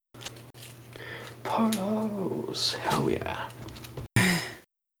Polos. Hell yeah.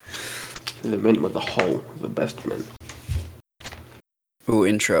 The mint with the hole, the best mint. Ooh,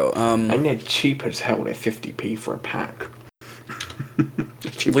 intro. And they're cheap as hell. They're 50p for a pack.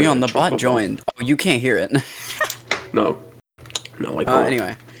 Leon, the bot joined. Oh, you can't hear it. No, I can't.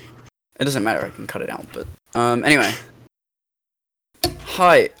 Anyway, it doesn't matter. I can cut it out. But anyway.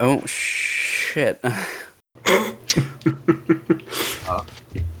 Hi. Oh shit. Now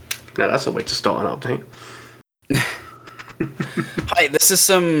that's a way to start an update. Hi. This is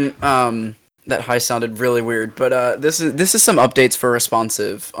some That hi sounded really weird, but this is some updates for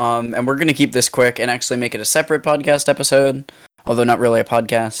responsive. And we're gonna keep this quick and actually make it a separate podcast episode, although not really a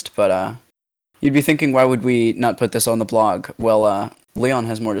podcast. But you'd be thinking, why would we not put this on the blog? Well, Leon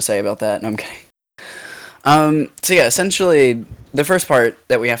has more to say about that. No, I'm kidding. So yeah, essentially, the first part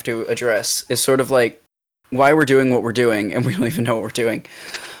that we have to address is sort of like why we're doing what we're doing, and we don't even know what we're doing.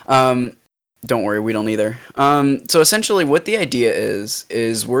 Don't worry, we don't either. So essentially what the idea is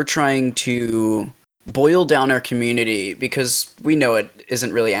we're trying to boil down our community because we know it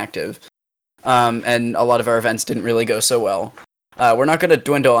isn't really active. And a lot of our events didn't really go so well. We're not going to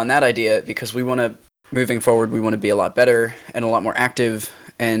dwindle on that idea because moving forward, we want to be a lot better and a lot more active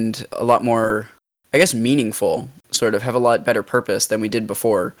and a lot more, I guess, meaningful, sort of have a lot better purpose than we did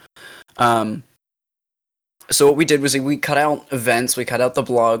before. So what we did was we cut out events, we cut out the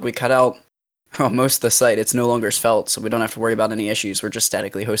blog, we cut out most of the site. It's no longer Svelte, so we don't have to worry about any issues. We're just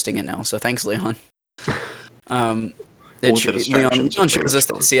statically hosting it now. So thanks, Leon. Leon shows us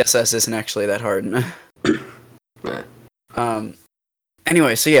that CSS isn't actually that hard.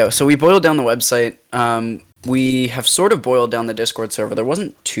 Anyway, so we boiled down the website. We have sort of boiled down the Discord server. There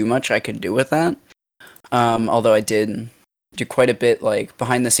wasn't too much I could do with that. Although I did do quite a bit, like,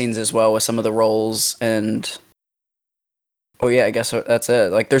 behind the scenes as well with some of the roles and... Oh yeah, I guess that's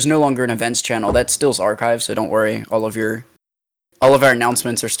it. Like, there's no longer an events channel. That still's archived, so don't worry. All of our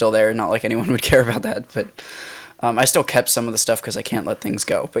announcements are still there. Not like anyone would care about that, but I still kept some of the stuff because I can't let things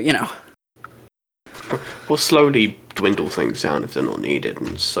go. But you know, we'll slowly dwindle things down if they're not needed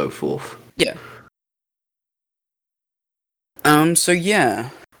and so forth. Yeah. So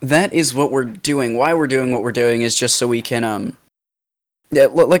yeah, that is what we're doing. Why we're doing what we're doing is just so we can Yeah,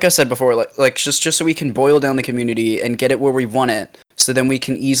 like I said before, like just so we can boil down the community and get it where we want it, so then we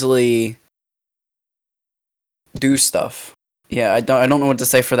can easily do stuff. Yeah, I don't know what to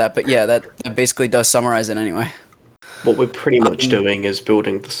say for that, but yeah, that basically does summarize it anyway. What we're pretty much doing is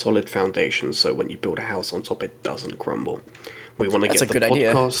building the solid foundation, so when you build a house on top, it doesn't crumble. We want to get the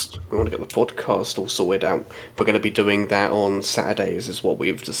podcast. We want to get the podcast all sorted out. We're going to be doing that on Saturdays, is what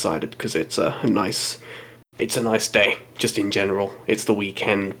we've decided, because it's a nice day, just in general. It's the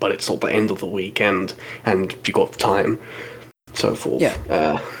weekend, but it's not the end of the weekend, and you got time, so forth.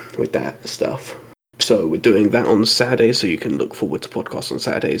 Yeah. With that stuff. So we're doing that on Saturdays, so you can look forward to podcasts on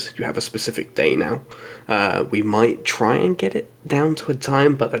Saturdays. You have a specific day now. We might try and get it down to a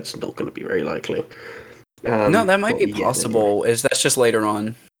time, but that's not going to be very likely. No, that might be possible. That's just later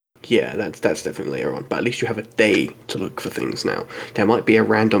on. Yeah, that's definitely later on. But at least you have a day to look for things now. There might be a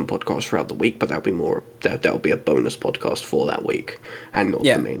random podcast throughout the week, but that'll be a bonus podcast for that week, and not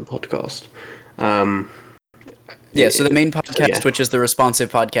the main podcast. So the main podcast, which is the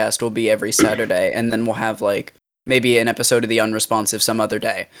responsive podcast, will be every Saturday, and then we'll have like maybe an episode of the unresponsive some other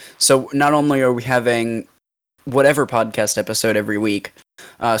day. So not only are we having whatever podcast episode every week,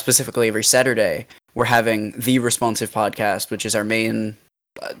 specifically every Saturday, we're having the responsive podcast, which is our main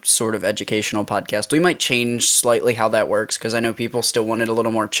sort of educational podcast. We might change slightly how that works because I know people still want it a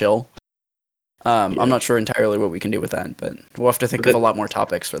little more chill. I'm not sure entirely what we can do with that, but we'll have to think of a lot more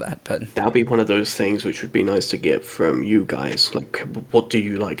topics for that. But that'll be one of those things which would be nice to get from you guys. Like, what do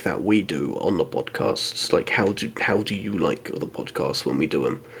you like that we do on the podcasts? Like, how do you like the podcasts when we do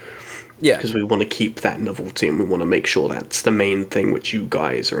them? Yeah, because we want to keep that novelty and we want to make sure that's the main thing which you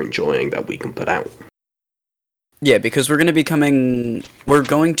guys are enjoying that we can put out. Yeah, because we're going to become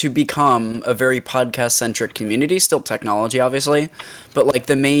a very podcast-centric community, still technology, obviously, but like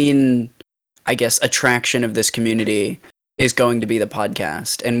the main, I guess, attraction of this community is going to be the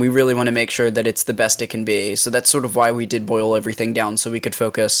podcast, and we really want to make sure that it's the best it can be. So that's sort of why we did boil everything down, so we could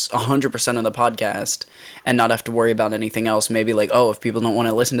focus 100% on the podcast and not have to worry about anything else. Maybe like, oh, if people don't want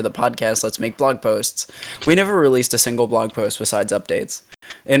to listen to the podcast, let's make blog posts. We never released a single blog post besides updates.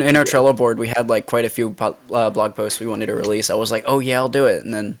 In our Trello board, we had like quite a few blog posts we wanted to release. I was like, oh yeah, I'll do it,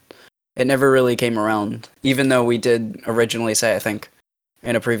 and then it never really came around, even though we did originally say, I think,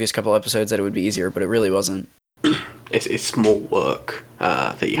 in a previous couple episodes that it would be easier, but it really wasn't. It's more work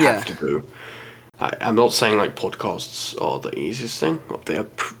that you have to do. I'm not saying like podcasts are the easiest thing. They're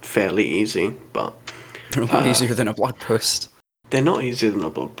fairly easy, but they're a lot easier than a blog post. They're not easier than a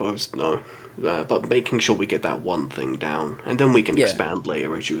blog post, no. But making sure we get that one thing down, and then we can expand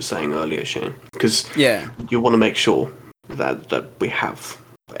later, as you were saying earlier, Shane. Because you want to make sure that we have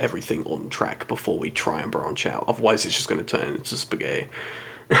everything on track before we try and branch out. Otherwise, it's just going to turn into spaghetti.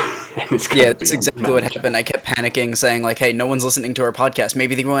 That's exactly what happened. I kept panicking, saying like, "Hey, no one's listening to our podcast.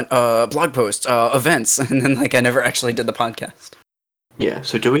 Maybe they want blog posts, events," and then like I never actually did the podcast. Yeah.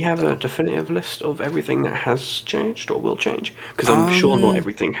 So, do we have a definitive list of everything that has changed or will change? Because I'm sure not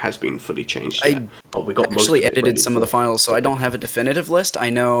everything has been fully changed yet. We got actually edited some of the files, so I don't have a definitive list. I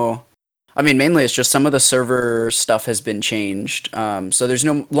know. I mean, mainly it's just some of the server stuff has been changed. So there's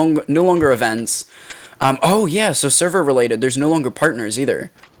no longer events. So server related. There's no longer partners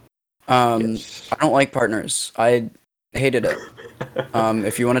either. I don't like partners. I hated it.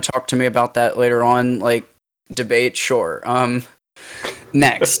 If you want to talk to me about that later on, like debate, sure.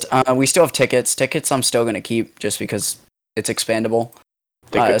 Next, we still have tickets. Tickets I'm still gonna keep just because it's expandable,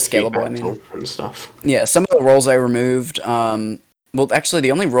 scalable. I mean, and stuff. Yeah, some of the roles I removed. Well, actually,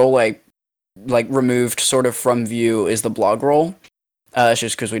 the only role I removed sort of from Vue is the blog role. It's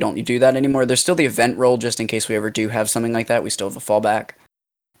just because we don't do that anymore. There's still the event role just in case we ever do have something like that. We still have a fallback.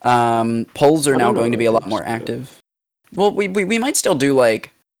 Polls are now going to be a lot more active. Well, we might still do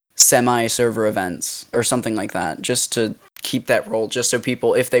like semi-server events or something like that, just to keep that role, just so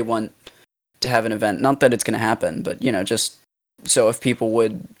people, if they want to have an event, not that it's going to happen, but just so if people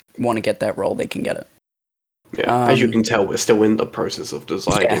would want to get that role, they can get it. Yeah, as you can tell, we're still in the process of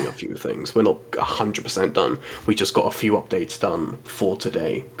deciding a few things. We're not 100% done. We just got a few updates done for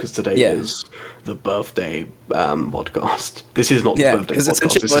today, because today is the birthday podcast. This is not the birthday podcast,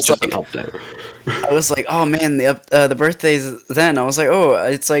 this is just an update. I was like, oh man, the birthday's then. I was like, oh,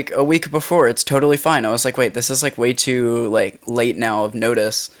 it's like a week before. It's totally fine. I was like, wait, this is like way too like late now of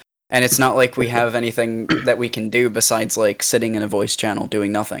notice. And it's not like we have anything that we can do besides like sitting in a voice channel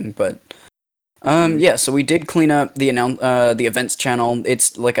doing nothing, but... so we did clean up the events channel.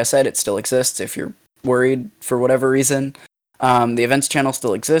 It's like I said, it still exists if you're worried for whatever reason. The events channel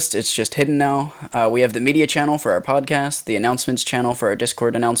still exists. It's just hidden now. We have the media channel for our podcast, the announcements channel for our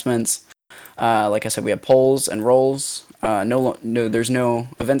Discord announcements. Like I said, we have polls and roles. No, there's no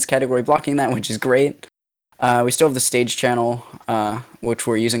events category blocking that, which is great. We still have the stage channel, which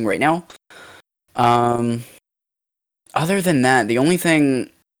we're using right now. Other than that, the only thing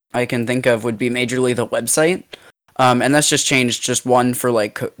I can think of would be majorly the website. And that's just changed just one for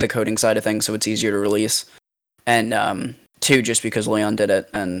like the coding side of things, so it's easier to release. And two, just because Leon did it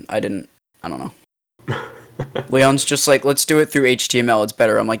and I don't know. Leon's just like, let's do it through HTML, it's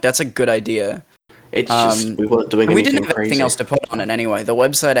better. I'm like, that's a good idea. It's just, we weren't doing anything we didn't have crazy. Anything else to put on it anyway. The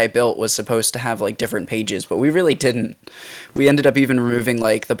website I built was supposed to have like different pages, but we really didn't. We ended up even removing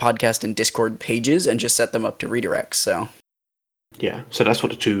like the podcast and Discord pages and just set them up to redirects, so... Yeah, so that's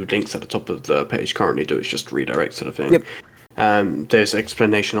what the two links at the top of the page currently do, is just redirect sort of thing. Yep. There's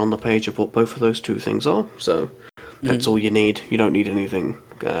explanation on the page of what both of those two things are, so that's all you need. You don't need anything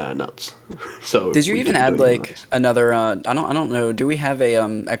nuts. So did you even add like another? I don't know. Do we have a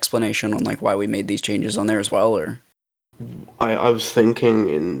explanation on like why we made these changes on there as well, or? I was thinking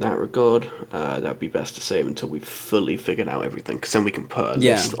in that regard, that'd be best to save until we've fully figured out everything, because then we can put a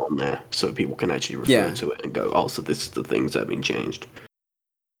list on there so people can actually refer to it and go, oh, so this is the things that have been changed.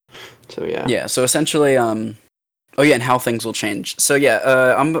 So yeah. Yeah, so essentially, and how things will change. So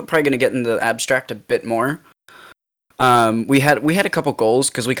I'm probably going to get into the abstract a bit more. We had a couple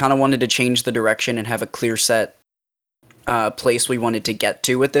goals, because we kind of wanted to change the direction and have a clear set place we wanted to get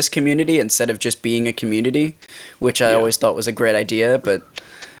to with this community instead of just being a community, which I always thought was a great idea, but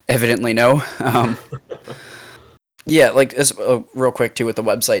evidently no. Like real quick too with the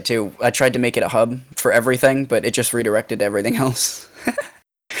website too. I tried to make it a hub for everything, but it just redirected to everything else,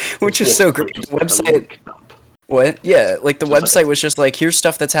 which is so great. The website. What? Yeah, like the website was just like, here's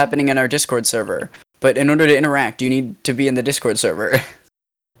stuff that's happening in our Discord server, but in order to interact, you need to be in the Discord server.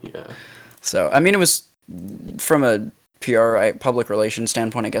 Yeah. So I mean, it was from a PR public relations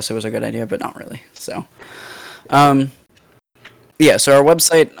standpoint, I guess it was a good idea, but not really. So, so our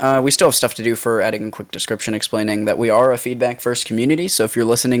website, we still have stuff to do for adding a quick description explaining that we are a feedback first community. So if you're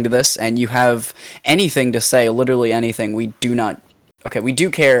listening to this and you have anything to say, literally anything, we do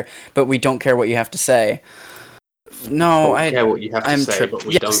care, but we don't care what you have to say. No, I care what you have to say, but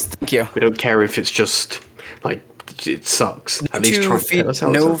we don't. Thank you. We don't care if it's just like it sucks. At least try to tell us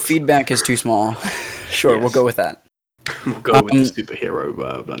how it sucks. Feedback is too small. Sure, we'll go with that. We'll go with the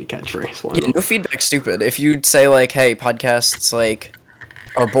superhero bloody catchphrase. No feedback's stupid. If you'd say like, hey, podcasts like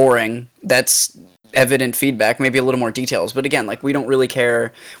are boring, that's evident feedback, maybe a little more details. But again, like, we don't really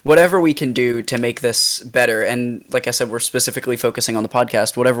care. Whatever we can do to make this better, and like I said, we're specifically focusing on the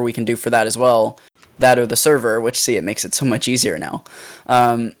podcast, whatever we can do for that as well, that or the server, which, see, it makes it so much easier now.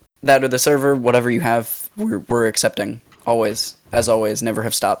 That or the server, whatever you have, we're accepting. Always. As always, never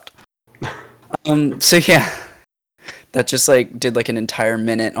have stopped. So yeah. That just, like, did, like, an entire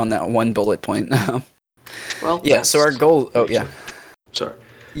minute on that one bullet point. Well, yeah, so our goal... Oh, yeah. Sorry.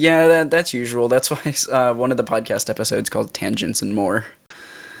 Yeah, that's usual. That's why one of the podcast episodes called Tangents and More.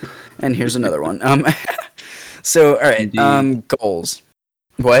 And here's another one. So, all right, goals.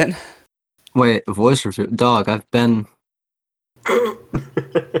 What? Wait, voice review. Dog, I've been...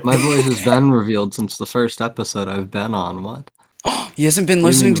 My voice has been revealed since the first episode I've been on. What? He hasn't been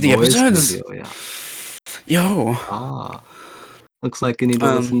listening to the episodes? Review, yeah. Yo. Looks like you need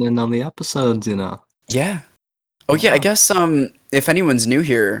to listen in on the episodes, you know. Yeah. Oh yeah, I guess if anyone's new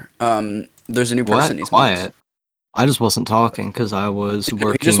here, there's a new person. What? Quiet. I just wasn't talking because I was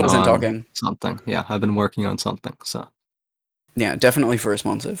working just wasn't on talking. something. Yeah, I've been working on something, so. Yeah, definitely for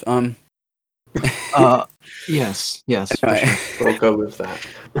responsive. Yes. Anyway. We'll go with that.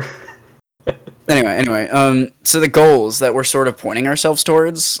 Anyway, so the goals that we're sort of pointing ourselves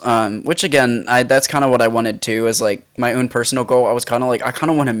towards, which again, that's kind of what I wanted to, as like my own personal goal. I was kind of like, I kind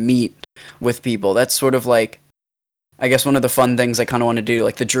of want to meet with people. That's sort of like, I guess, one of the fun things I kind of want to do.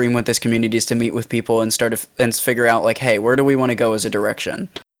 Like, the dream with this community is to meet with people and and figure out, like, hey, where do we want to go as a direction?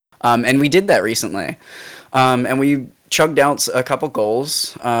 And we did that recently. And we chugged out a couple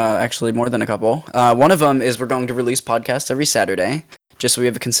goals, actually more than a couple. One of them is we're going to release podcasts every Saturday, just so we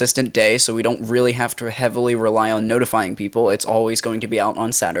have a consistent day, so we don't really have to heavily rely on notifying people. It's always going to be out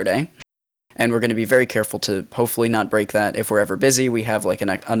on Saturday. And we're going to be very careful to hopefully not break that. If we're ever busy, we have like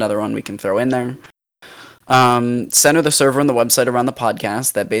another one we can throw in there. Center the server on the website around the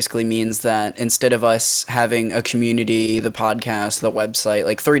podcast. That basically means that instead of us having a community, the podcast, the website,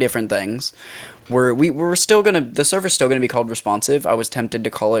 like 3 different things, we're still gonna, the server's still gonna be called Responsive. I was tempted to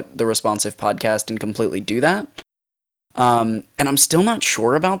call it the Responsive Podcast and completely do that. And I'm still not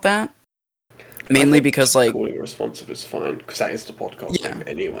sure about that. Mainly because, like, calling it Responsive is fine, because that is the podcast name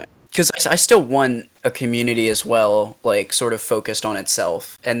anyway. Because I still want a community as well, like, sort of focused on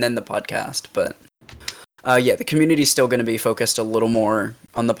itself, and then the podcast, but... yeah, the community's still going to be focused a little more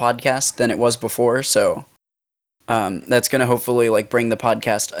on the podcast than it was before, so that's going to hopefully like bring the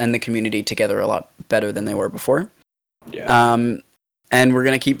podcast and the community together a lot better than they were before. Yeah. And we're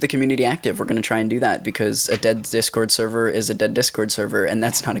going to keep the community active. We're going to try and do that because a dead Discord server is a dead Discord server, and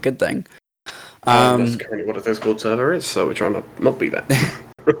that's not a good thing. That's currently what a Discord server is, so we're trying to not be that.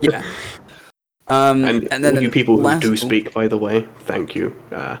 Yeah. And then you people who do speak, by the way, thank you.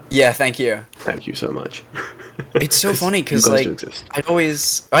 Yeah, thank you. Thank you so much. It's so funny because like I'd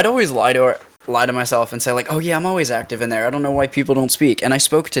always lie to myself and say like, oh yeah, I'm always active in there. I don't know why people don't speak. And I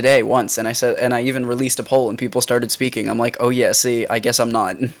spoke today once, and I even released a poll, and people started speaking. I'm like, oh yeah, see, I guess I'm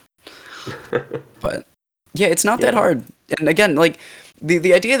not. But yeah, it's not that hard. And again, like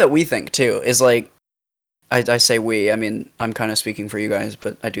the idea that we think too is like, I say we. I mean, I'm kind of speaking for you guys,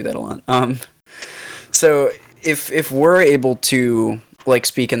 but I do that a lot. So if we're able to like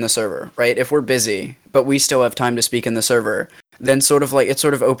speak in the server, right? If we're busy, but we still have time to speak in the server, then sort of like it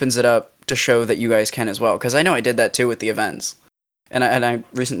sort of opens it up to show that you guys can as well. Because I know I did that too with the events, and I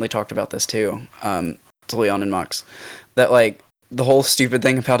recently talked about this too to Leon and Mox, that like the whole stupid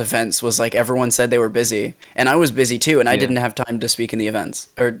thing about events was like everyone said they were busy, and I was busy too, and I didn't have time to speak in the events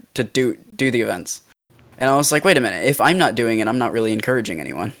or to do the events. And I was like, wait a minute, if I'm not doing it, I'm not really encouraging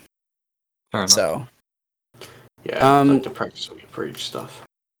anyone. Fair enough. So, yeah, like to practice what you preach stuff.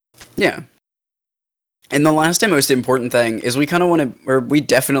 Yeah. And the last and most important thing is we kind of want to, or we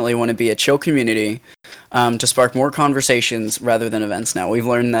definitely want to be a chill community to spark more conversations rather than events now. We've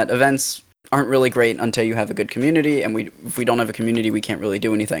learned that events aren't really great until you have a good community, and if we don't have a community, we can't really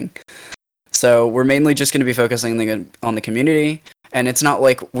do anything. So we're mainly just going to be focusing on the community, and it's not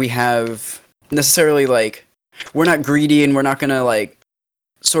like we have necessarily like, we're not greedy and we're not going to like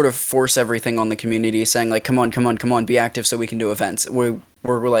sort of force everything on the community saying like, come on, be active so we can do events. We're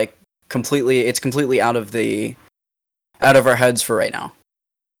like it's completely out of our heads for right now.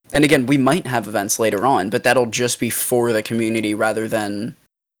 And again, we might have events later on, but that'll just be for the community rather than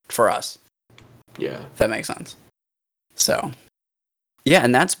for us. Yeah. If that makes sense. So, yeah,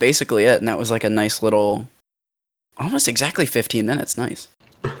 and that's basically it. And that was like a nice little, almost exactly 15 minutes. Nice.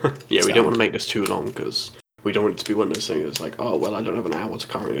 Yeah, we don't want to make this too long because we don't want it to be one of those things that's like, oh, well, I don't have an hour to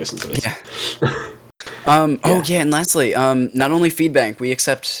currently listen to this. Yeah. Oh, yeah, and lastly, not only feedback, we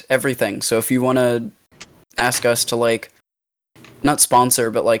accept everything. So if you want to ask us to, like, not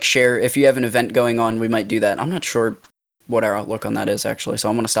sponsor, but like share. If you have an event going on, we might do that. I'm not sure what our outlook on that is actually, so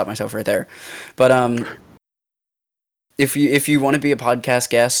I'm gonna stop myself right there. But if you want to be a podcast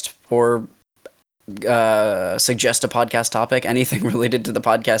guest or suggest a podcast topic, anything related to the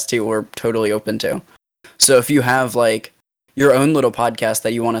podcast too, we're totally open to. So if you have like your own little podcast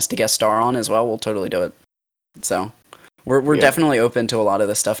that you want us to guest star on as well, we'll totally do it. So we're definitely open to a lot of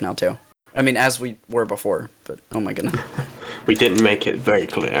this stuff now too. I mean, as we were before, but oh my goodness. We didn't make it very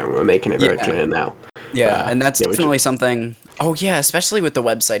clear. We're making it very clear now. Yeah, and that's definitely something. Oh yeah, especially with the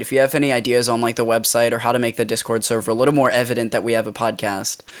website. If you have any ideas on like the website or how to make the Discord server a little more evident that we have a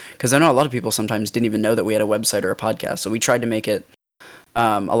podcast, because I know a lot of people sometimes didn't even know that we had a website or a podcast. So we tried to make it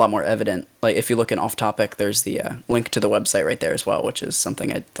a lot more evident. Like if you look in off topic, there's the link to the website right there as well, which is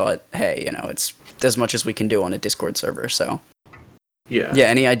something I thought, hey, it's as much as we can do on a Discord server. So yeah,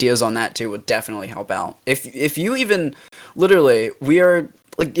 any ideas on that too would definitely help out. If you even literally, we are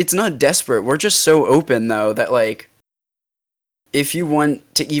like, it's not desperate. We're just so open though that like, if you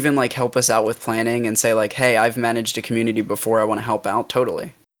want to even like help us out with planning and say like, hey, I've managed a community before, I want to help out,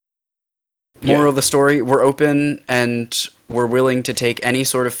 totally. Moral of the story, we're open and we're willing to take any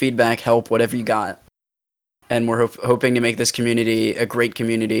sort of feedback, help, whatever you got. And we're hoping to make this community a great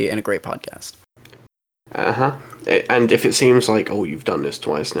community and a great podcast. And if it seems like, oh, you've done this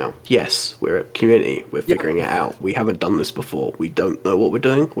twice now. Yes, we're a community. We're figuring it out. We haven't done this before. We don't know what we're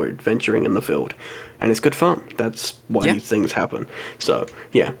doing. We're adventuring in the field. And it's good fun. That's why these things happen. So,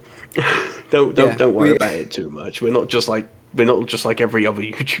 yeah. don't worry about it too much. We're not just like every other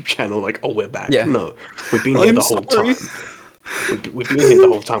YouTube channel, like, oh, we're back. Yeah. No, we've been here the whole time. We've been here the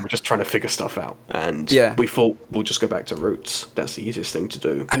whole time. We're just trying to figure stuff out, and we thought we'll just go back to roots. That's the easiest thing to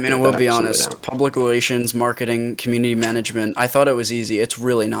do. I mean, I will be honest. Public relations, marketing, community management. I thought it was easy. It's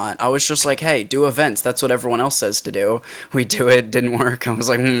really not. I was just like, hey, do events. That's what everyone else says to do. We do it. Didn't work. I was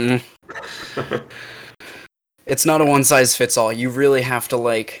like, It's not a one size fits all. You really have to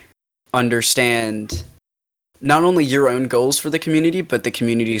like understand not only your own goals for the community, but the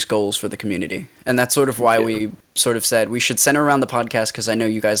community's goals for the community. And that's sort of why we sort of said we should center around the podcast, because I know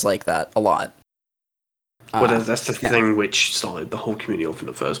you guys like that a lot. Well, that's the thing which started the whole community off in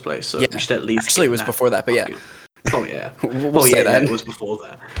the first place. So we should at least... Actually, it was before that, but yeah. Oh, yeah. We'll say that. It was before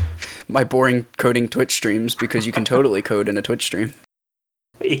that. My boring coding Twitch streams, because you can totally code in a Twitch stream.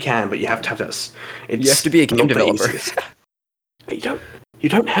 You can, but you have to have that... You have to be a game developer. You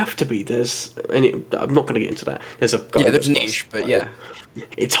don't have to be. I'm not going to get into that. There's there's niche, but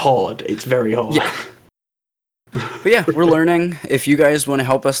it's hard. It's very hard. Yeah. But yeah, we're learning. If you guys want to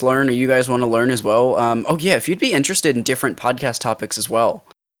help us learn, or you guys want to learn as well, if you'd be interested in different podcast topics as well,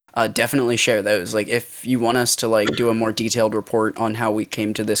 definitely share those. Like, if you want us to like do a more detailed report on how we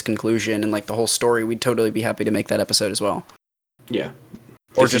came to this conclusion and like the whole story, we'd totally be happy to make that episode as well. Yeah.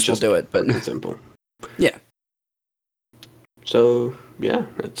 Or just we'll do it, but simple. Yeah. So yeah,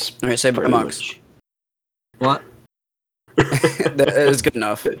 that's all right. Say bye, Mox. What? That is good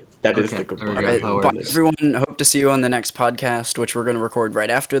enough. That is the good right, bye, everyone. Hope to see you on the next podcast, which we're going to record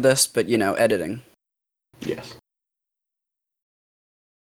right after this. But editing. Yes.